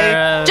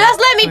okay? Just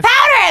let me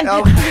powder him.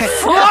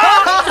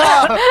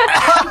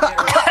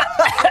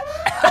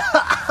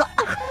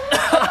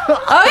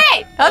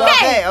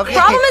 Okay.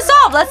 Problem is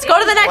solved. Let's go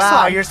to the next one.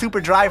 Wow, you're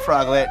super dry,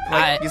 Froglet.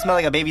 You smell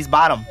like a baby's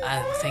bottom.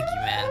 Thank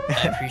you, man.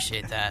 I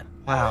appreciate that.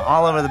 Wow,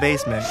 all over the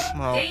basement.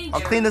 Well,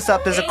 I'll clean this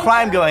up. There's a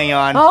crime going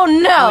on. Oh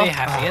no! We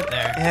have to get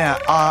there.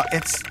 Yeah,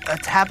 it's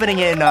happening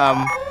in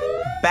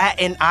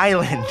Batten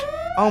Island.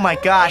 Oh my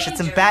gosh, it's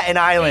in Batten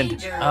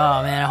Island.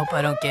 Oh man, I hope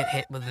I don't get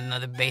hit with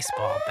another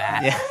baseball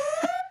bat. Yeah.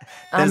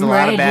 There's I'm a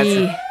lot of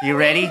ready. bats. You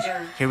ready?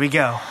 Here we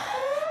go.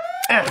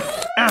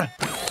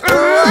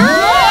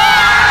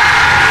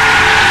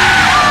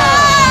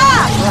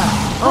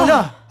 Oh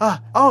no!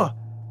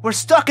 We're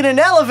stuck in an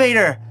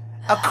elevator.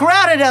 A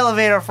crowded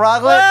elevator,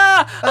 Froglet.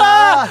 Froglet,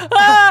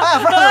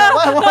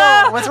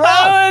 what's wrong?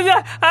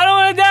 I don't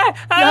want to die.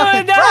 I don't want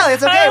to die. Froglet,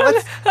 it's okay.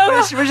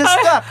 We're just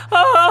stuck.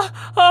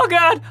 Oh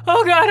God.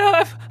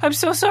 I'm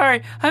so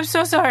sorry. I'm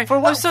so sorry. For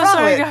what, I'm so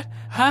Froglet? sorry, God.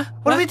 Huh?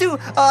 What do we do?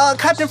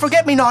 Captain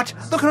Forget-Me-Not.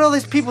 Look at all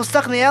these people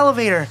stuck in the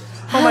elevator.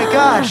 Oh my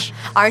gosh.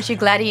 Aren't you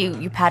glad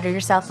you patted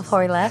yourself before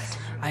we left?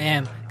 I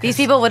am. These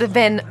people would have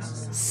been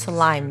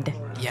slimed.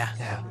 Yeah.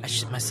 I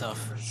shit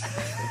myself.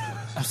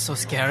 I'm so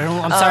scared.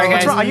 I'm sorry, guys.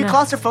 What's wrong? Are you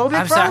claustrophobic,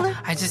 I'm Froglet?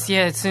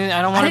 sorry.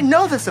 I don't want. I didn't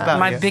know this about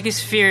my you.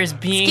 biggest fear is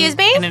being Excuse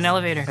me? in an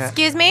elevator.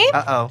 Excuse me?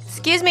 Uh-oh.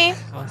 Excuse me?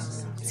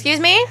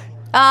 Excuse me?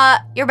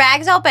 Your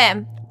bag's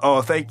open.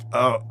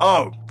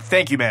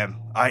 Thank you, ma'am.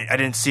 I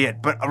didn't see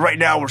it, but right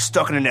now we're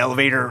stuck in an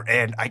elevator,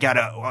 and I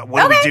gotta.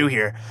 What do we do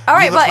here? All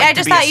right, You look but like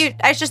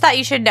I just thought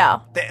you should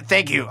know.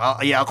 Thank you.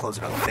 I'll close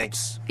it up.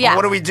 Thanks. Yeah.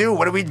 What do we do?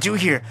 What do we do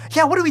here?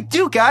 Yeah, what do we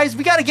do, guys?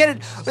 We gotta get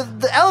it.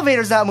 The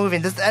elevator's not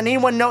moving. Does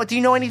anyone know? Do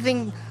you know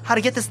anything how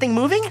to get this thing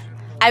moving?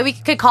 We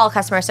could call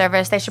customer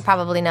service. They should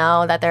probably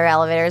know that their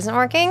elevator isn't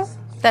working.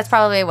 That's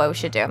probably what we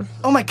should do.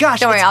 Oh my gosh!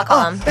 Don't worry, I'll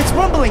call them. It's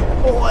rumbling.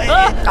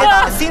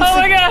 It seems oh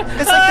my God.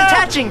 It's like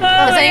detaching.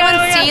 Does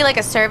anyone see like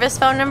a service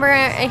phone number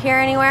here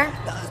anywhere?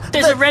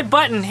 There's a red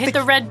button. Hit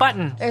the red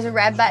button. There's a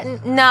red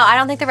button? No, I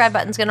don't think the red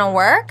button's gonna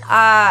work.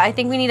 I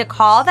think we need to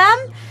call them.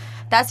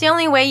 That's the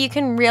only way you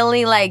can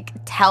really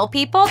tell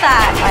people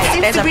that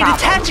Seems there's to a be problem.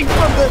 detaching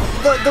from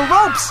the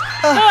ropes.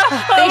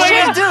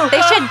 They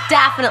should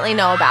definitely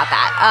know about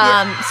that.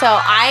 So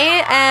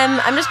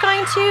I'm just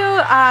going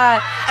to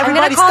I'm gonna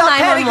Everybody call stop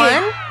 911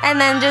 panicking.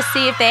 and then just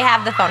see if they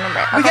have the phone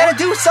number. We okay? gotta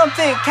do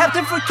something.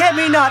 Captain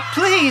Forget-Me-Not,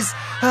 please.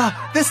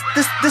 This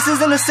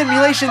isn't a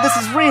simulation. This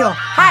is real.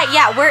 Hi,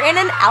 yeah, we're in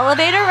an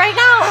elevator right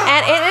now,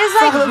 and it is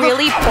like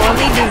really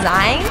poorly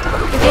designed.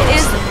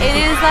 It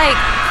is like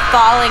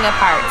falling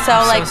apart. So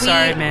I'm so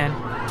sorry, man.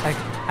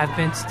 I've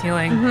been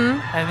stealing.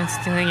 I've been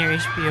stealing your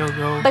HBO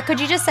Go. But could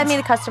you just send me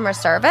the customer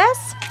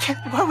service?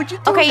 Why would you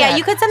do Okay, that? yeah,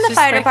 you could send the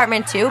fire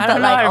department too, but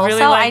like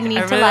also I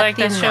need to let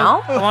them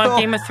know. I want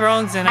Game of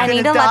Thrones, and I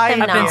need to let them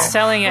know I've been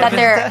selling it. that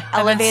their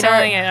elevator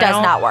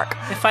does not work.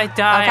 If I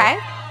die, Okay?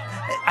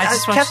 I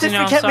just want Captain, you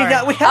to know I'm forget me sorry.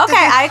 not. We have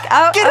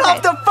to get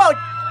off the phone.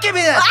 Give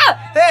me that.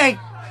 Hey,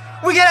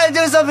 we gotta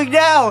do something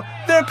now.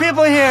 There are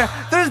people here.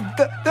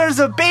 There's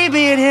a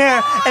baby in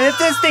here, and if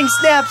this thing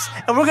snaps,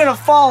 and we're gonna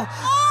fall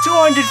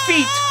 200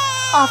 feet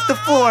off the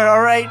floor,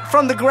 all right,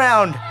 from the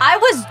ground. I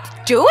was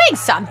doing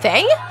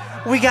something.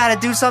 We gotta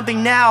do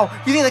something now.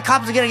 You think the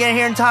cops are gonna get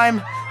here in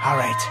time? All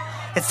right,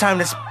 it's time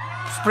to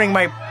spring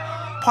my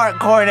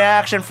parkour into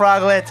action,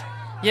 Froglet.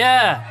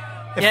 Yeah.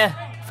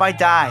 If I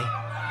die,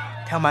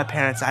 tell my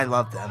parents I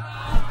love them.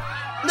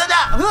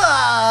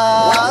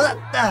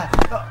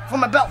 For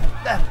my belt.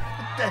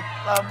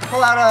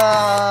 Pull out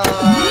a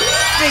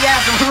big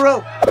ass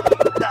rope.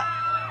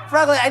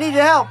 Froglet, I need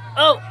your help.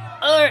 Oh,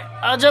 all right.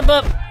 I'll jump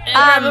up and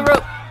grab the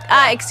rope.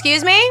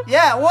 Excuse me?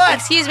 Yeah, what?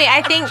 Excuse me.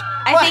 I think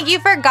you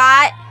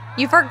forgot.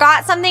 You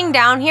forgot something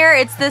down here.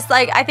 It's this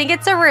like I think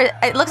it's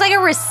it looks like a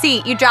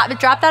receipt. It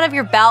dropped out of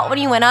your belt when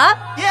you went up.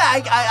 Yeah,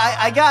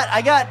 I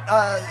got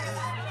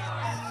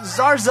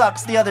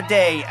Zarzucks the other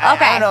day. Okay.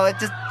 I don't know. It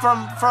just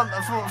from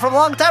a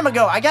long time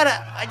ago. I gotta.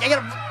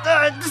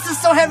 This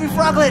is so heavy,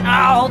 Froglet.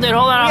 Hold it.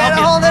 Hold on. You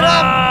gotta hold it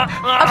up.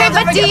 Okay,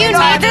 but do you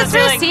need this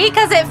receipt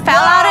because it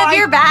fell out of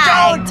your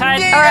bag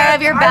or out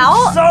of your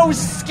belt? I'm so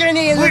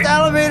skinny and this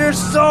elevator's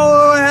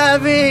so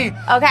heavy.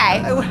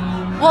 Okay.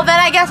 Well, then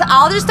I guess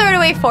I'll just throw it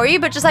away for you.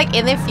 But just like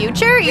in the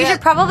future, you should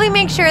probably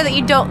make sure that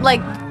you don't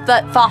like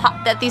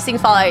that these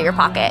things fall out of your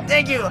pocket.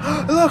 Thank you.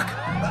 Look,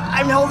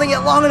 I'm holding it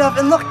long enough,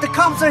 and look, the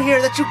cops are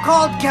here that you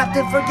called,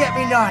 Captain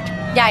Forget-Me-Not.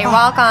 Yeah, you're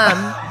welcome.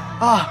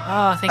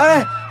 Oh, thank All you.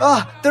 right.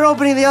 Oh, they're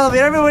opening the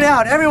elevator. Everyone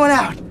out. Everyone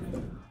out.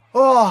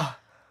 Oh.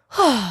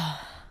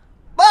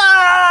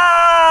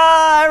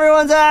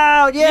 Everyone's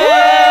out. Yay!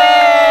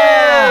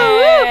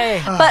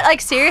 Yay! But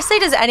like seriously,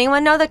 does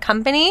anyone know the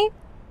company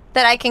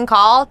that I can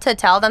call to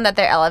tell them that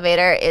their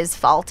elevator is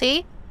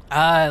faulty?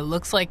 It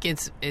looks like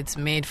it's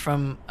made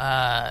from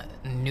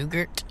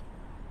nougat.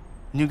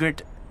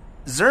 Nougat,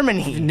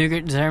 Germany.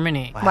 Nougat,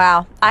 Germany.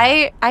 Wow.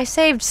 I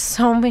saved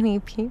so many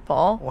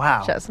people.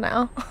 Wow. Just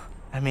now.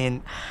 I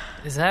mean,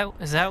 Is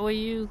that what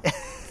you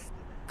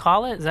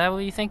call it? Is that what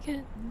you think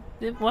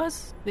it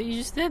was that you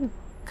just did?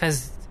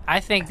 Because I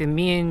think that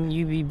me and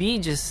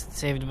UBB just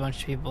saved a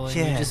bunch of people, and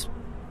you just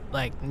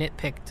like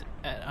nitpicked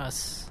at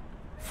us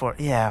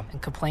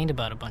and complained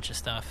about a bunch of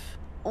stuff.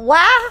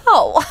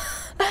 Wow.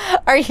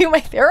 Are you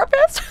my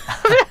therapist?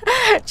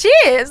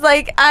 Jeez,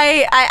 like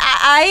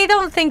I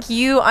don't think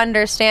you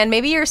understand.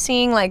 Maybe you're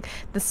seeing like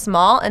the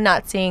small and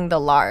not seeing the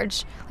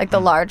large, like the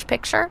large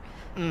picture.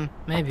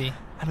 Maybe.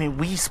 I mean,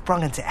 we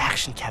sprung into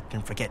action,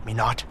 Captain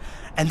Forget-Me-Not,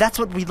 and that's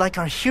what we'd like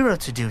our hero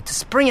to do: to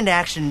spring into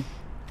action,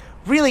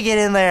 really get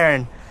in there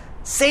and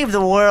save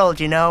the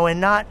world, and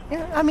not.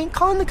 I mean,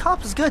 calling the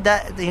cops is good.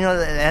 That that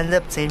ended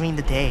up saving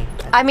the day.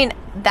 I mean,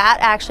 that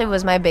actually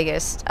was my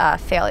biggest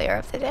failure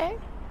of the day.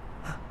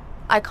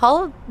 I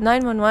called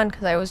 911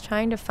 because I was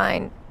trying to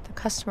find the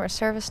customer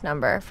service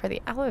number for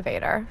the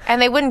elevator,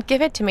 and they wouldn't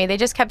give it to me. They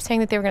just kept saying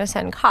that they were going to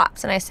send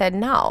cops, and I said,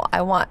 no,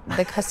 I want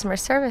the customer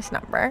service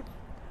number.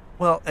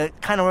 Well,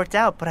 it kind of worked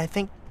out, but I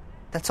think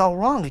that's all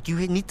wrong. Like, you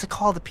need to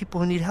call the people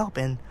who need help,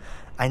 and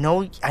I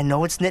know it's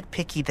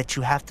nitpicky that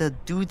you have to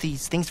do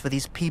these things for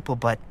these people,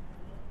 but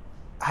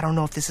I don't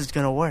know if this is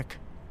going to work.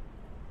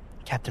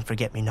 Captain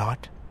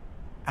Forget-Me-Not,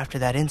 after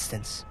that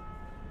instance.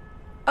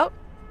 Oh.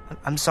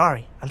 I'm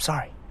sorry.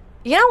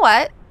 You know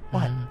what?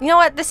 What? You know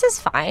what? This is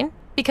fine,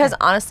 because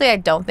honestly, I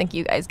don't think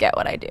you guys get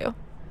what I do.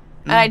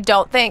 And I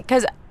don't think,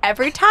 because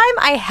every time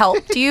I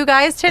helped you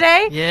guys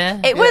today,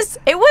 it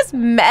was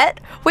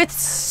met with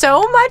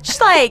so much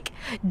like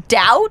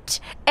doubt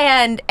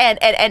and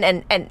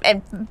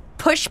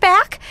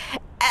pushback.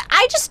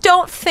 I just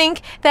don't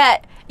think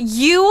that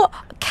you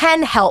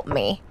can help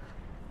me.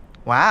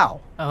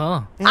 Wow.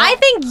 Oh. I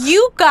think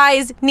you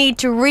guys need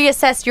to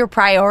reassess your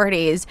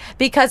priorities,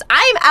 because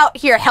I'm out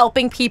here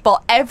helping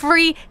people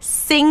every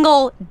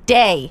single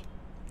day.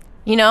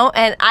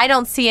 And I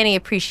don't see any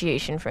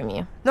appreciation from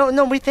you.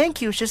 No, we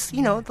thank you. It's just,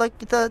 like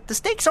the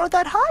stakes aren't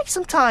that high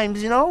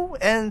sometimes,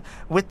 And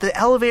with the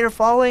elevator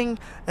falling,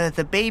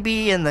 the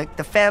baby and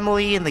the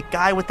family and the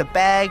guy with the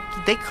bag,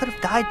 they could have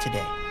died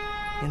today,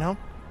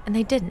 And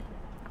they didn't.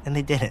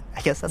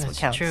 I guess that's what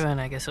counts. True,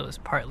 and I guess it was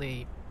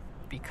partly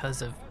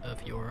because of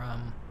your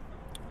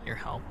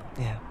help.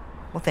 Yeah.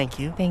 Well, thank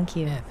you. Thank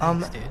you. Yeah,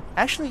 thanks, dude.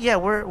 Actually, yeah,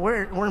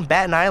 we're in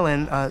Baton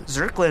Island.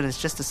 Zirklin is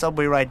just a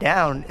subway ride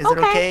down. Is it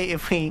okay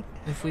if we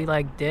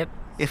like dip?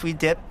 if we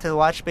dipped to the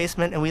watch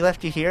basement and we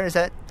left you here? Is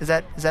that bad? Is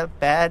that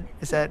No.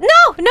 is that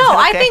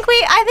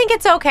okay? I think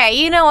it's okay.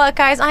 You know what,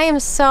 guys? I am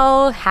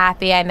so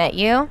happy I met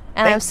you,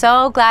 and I'm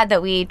so glad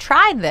that we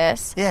tried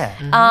this. Yeah.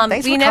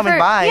 Thanks you for never, coming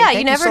by. Yeah, Thank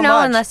you never so know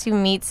much. unless you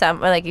meet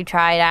some, or like you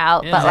try it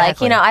out. Yeah, but like,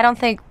 exactly. you know, I don't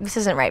think this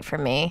isn't right for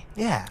me.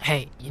 Yeah.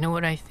 Hey, you know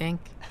what I think?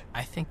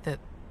 I think that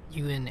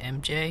you and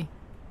MJ,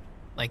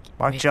 like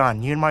Mark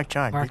John. You and Mark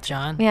John. Mark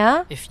John.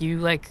 Yeah. If you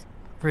like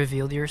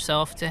revealed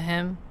yourself to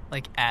him,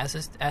 like as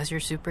your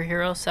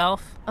superhero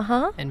self,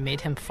 and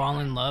made him fall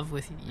in love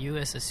with you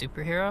as a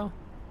superhero,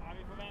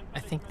 I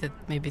think that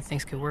maybe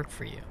things could work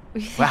for you.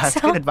 Wow, that's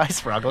good advice,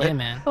 Froglet. Yeah,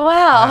 man.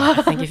 Wow.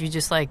 I think if you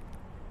just like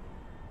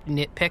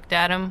nitpicked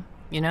at him,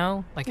 you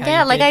know, like how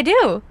Yeah, you like did, I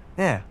do.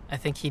 Yeah. I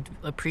think he'd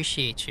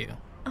appreciate you.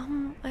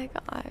 Oh my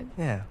god.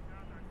 Yeah.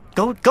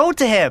 Go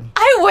to him.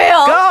 I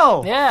will.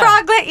 Go. Yeah.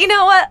 Froglet, you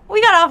know what?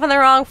 We got off on the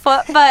wrong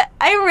foot, but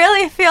I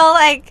really feel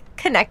like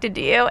connected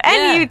to you and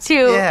Yeah. you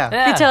too,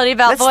 Yeah. Utility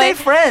Belt Let's Boy. stay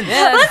friends.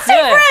 Yeah, Let's stay do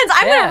it. friends.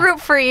 I'm Yeah. gonna root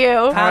for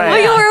you. right.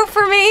 Will you root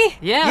for me?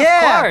 Yeah,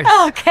 Yeah. of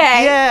course.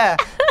 Okay. Yeah.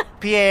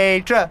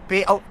 Pietra.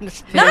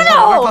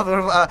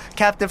 No.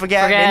 Captain,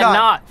 forget Forget me not.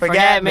 not.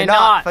 Forget me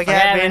not.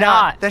 Forget me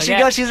not. There she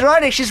Forget- goes. She's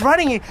running. She's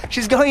running.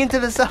 She's going into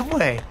the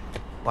subway.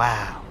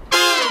 Wow.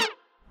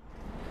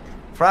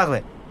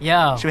 Froglet.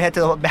 Yo. Should we head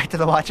back to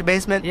the watch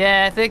basement?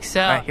 Yeah, I think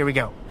so. All right, here we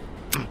go.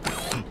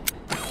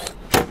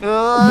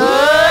 Oh.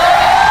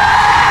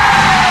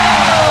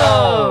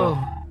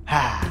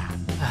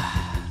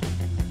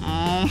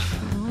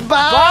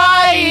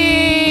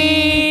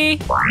 Bye.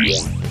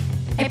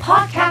 A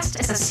podcast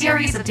is a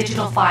series of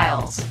digital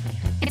files.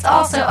 It's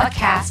also a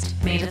cast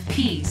made of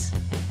peas.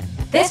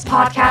 This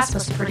podcast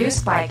was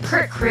produced by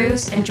Kurt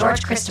Cruz and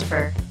George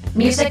Christopher.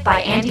 Music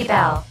by Andy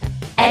Bell.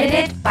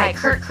 Edited by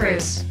Kurt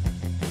Cruz.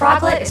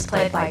 Froglet is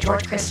played by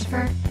George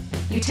Christopher.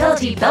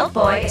 Utility Belt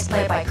Boy is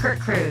played by Kurt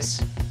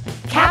Cruz.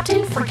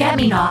 Captain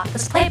Forget-Me-Not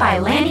was played by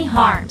Lanny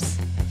Harms.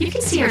 You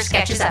can see her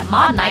sketches at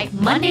Mod Night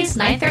Mondays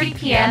 9:30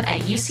 p.m.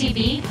 at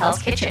UCB Hell's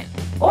Kitchen.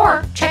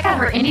 Or check out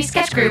her indie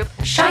sketch group,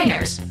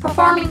 Shiners,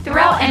 performing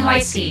throughout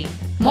NYC.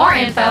 More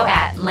info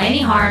at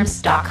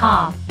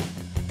lannyharms.com.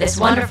 This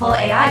wonderful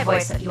AI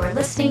voice that you are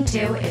listening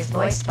to is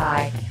voiced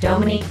by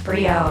Dominique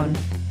Brion.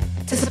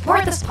 To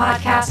support this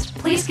podcast,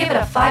 please give it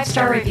a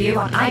 5-star review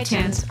on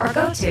iTunes or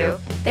go to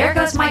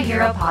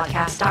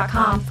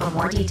theregoesmyheropodcast.com for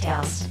more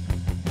details.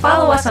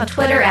 Follow us on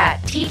Twitter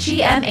at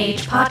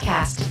TGMH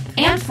Podcast.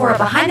 And for a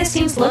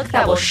behind-the-scenes look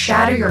that will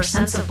shatter your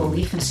sense of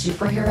belief in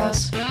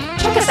superheroes,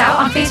 check us out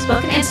on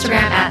Facebook and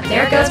Instagram at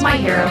There Goes My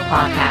Hero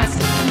Podcast.